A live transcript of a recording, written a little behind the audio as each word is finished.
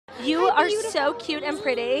You are so cute and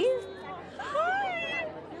pretty.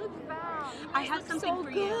 I have something for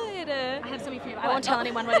you. I have something for you. I won't tell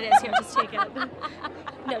anyone what it is. Here, just take it.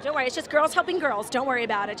 No, don't worry. It's just girls helping girls. Don't worry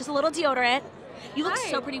about it. Just a little deodorant. You look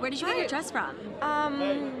so pretty. Where did you get your dress from?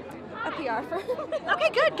 A PR firm. Okay,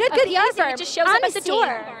 good. PR firm. It just shows up at the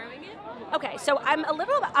door. Okay, so I'm a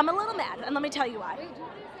little mad, and let me tell you why.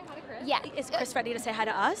 Yeah. Is Chris ready to say hi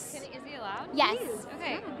to us? Is he allowed? Yes. Please.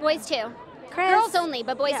 Okay. Boys too. Chris. Girls only,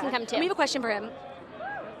 but boys can come too. We have a question for him. Come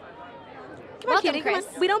on, Welcome, Katie, come Chris.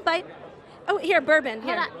 on. We don't bite. Oh, here, bourbon.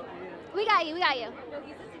 Here. Hold on. We got you.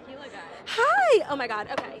 Hi. Oh my God.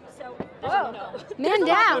 Okay. So. Whoa. Man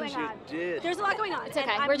down. There's a lot going on. It's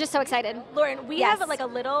okay. We're just so excited. Lauren, we Yes. have like a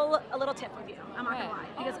little tip with you. I'm not gonna lie,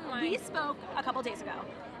 because we spoke a couple days ago,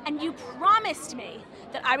 and you promised me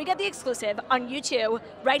that I would get the exclusive on YouTube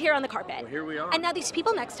right here on the carpet. Well, here we are. And now these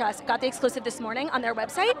people next to us got the exclusive this morning on their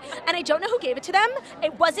website, and I don't know who gave it to them.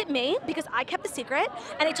 It wasn't me, because I kept the secret,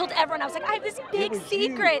 and I told everyone, I was like, I have this big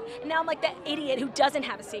secret. And now I'm like the idiot who doesn't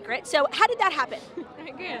have a secret. So how did that happen?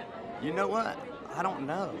 You know what? I don't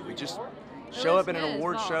know. We just show up in an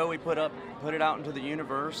award show. We put it out into the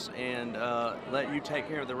universe and let you take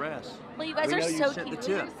care of the rest. Well, you guys we are know so you set cute. the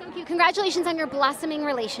tip. So cute. Congratulations on your blossoming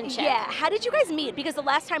relationship. Yeah. How did you guys meet? Because the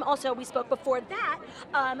last time also we spoke before that,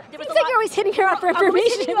 there was Seems like you're always hitting her up for I was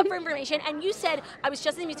information. hitting you up for information, and you said I was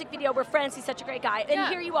just in the music video. We're friends. He's such a great guy, and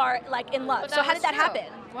here you are, like in love. So how did that happen?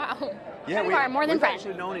 Wow. Yeah, we are more than we've friends.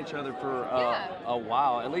 actually known each other for a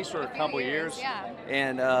while, at least for a couple years. Yeah.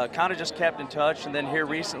 And kind of just kept in touch, and then here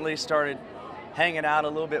recently started hanging out a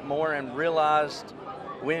little bit more and realized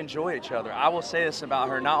we enjoy each other. I will say this about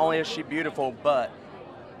her, not only is she beautiful, but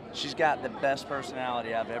she's got the best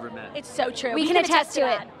personality I've ever met. It's so true. We can attest to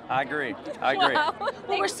it. I agree. I agree. Well,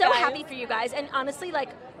 we're so happy for you guys, and honestly,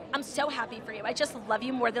 like, I'm so happy for you. I just love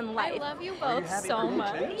you more than life. I love you both so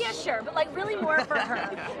much. Yeah, sure, but like really more for her.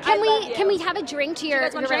 Can we have a drink to your You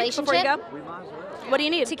guys want a drink relationship? before you go? We might as well. What do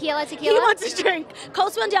you need? Tequila. He wants a drink. Cole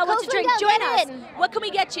Swindell wants a drink. Swindell, Join get us. in. What can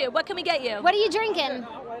we get you? What can we get you? What are you drinking?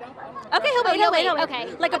 Okay, he'll wait.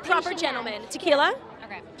 Okay. Like a A proper patient gentleman. Tequila?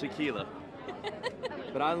 Okay. Tequila.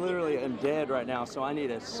 But I literally am dead right now, so I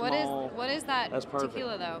need a small. What is that That's perfect.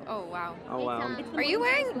 tequila though? Oh wow. Oh wow. Are you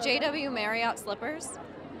wearing JW Marriott slippers?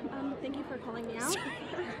 Thank you for calling me out.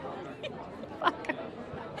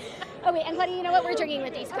 Oh wait, and Claudia, you know what? We're drinking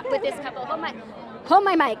with this couple. Hold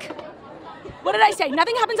my mic. What did I say?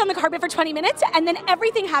 Nothing happens on the carpet for 20 minutes, and then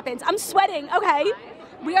everything happens. I'm sweating. Okay.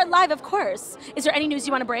 We are live, of course. Is there any news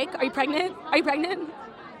you want to break? Are you pregnant?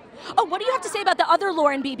 Oh, what do you have to say about the other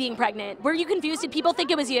Lauren B being pregnant? Were you confused? Did people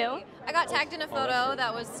think it was you? I got tagged in a photo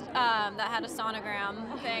that was that had a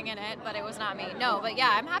sonogram thing in it, but it was not me. No, but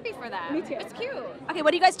yeah, I'm happy for that. Me too. It's cute. Okay,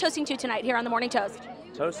 what are you guys toasting to tonight here on the Morning Toast?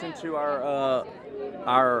 Toasting to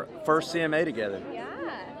our first CMA together. Yeah.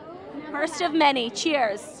 First of many.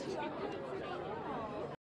 Cheers.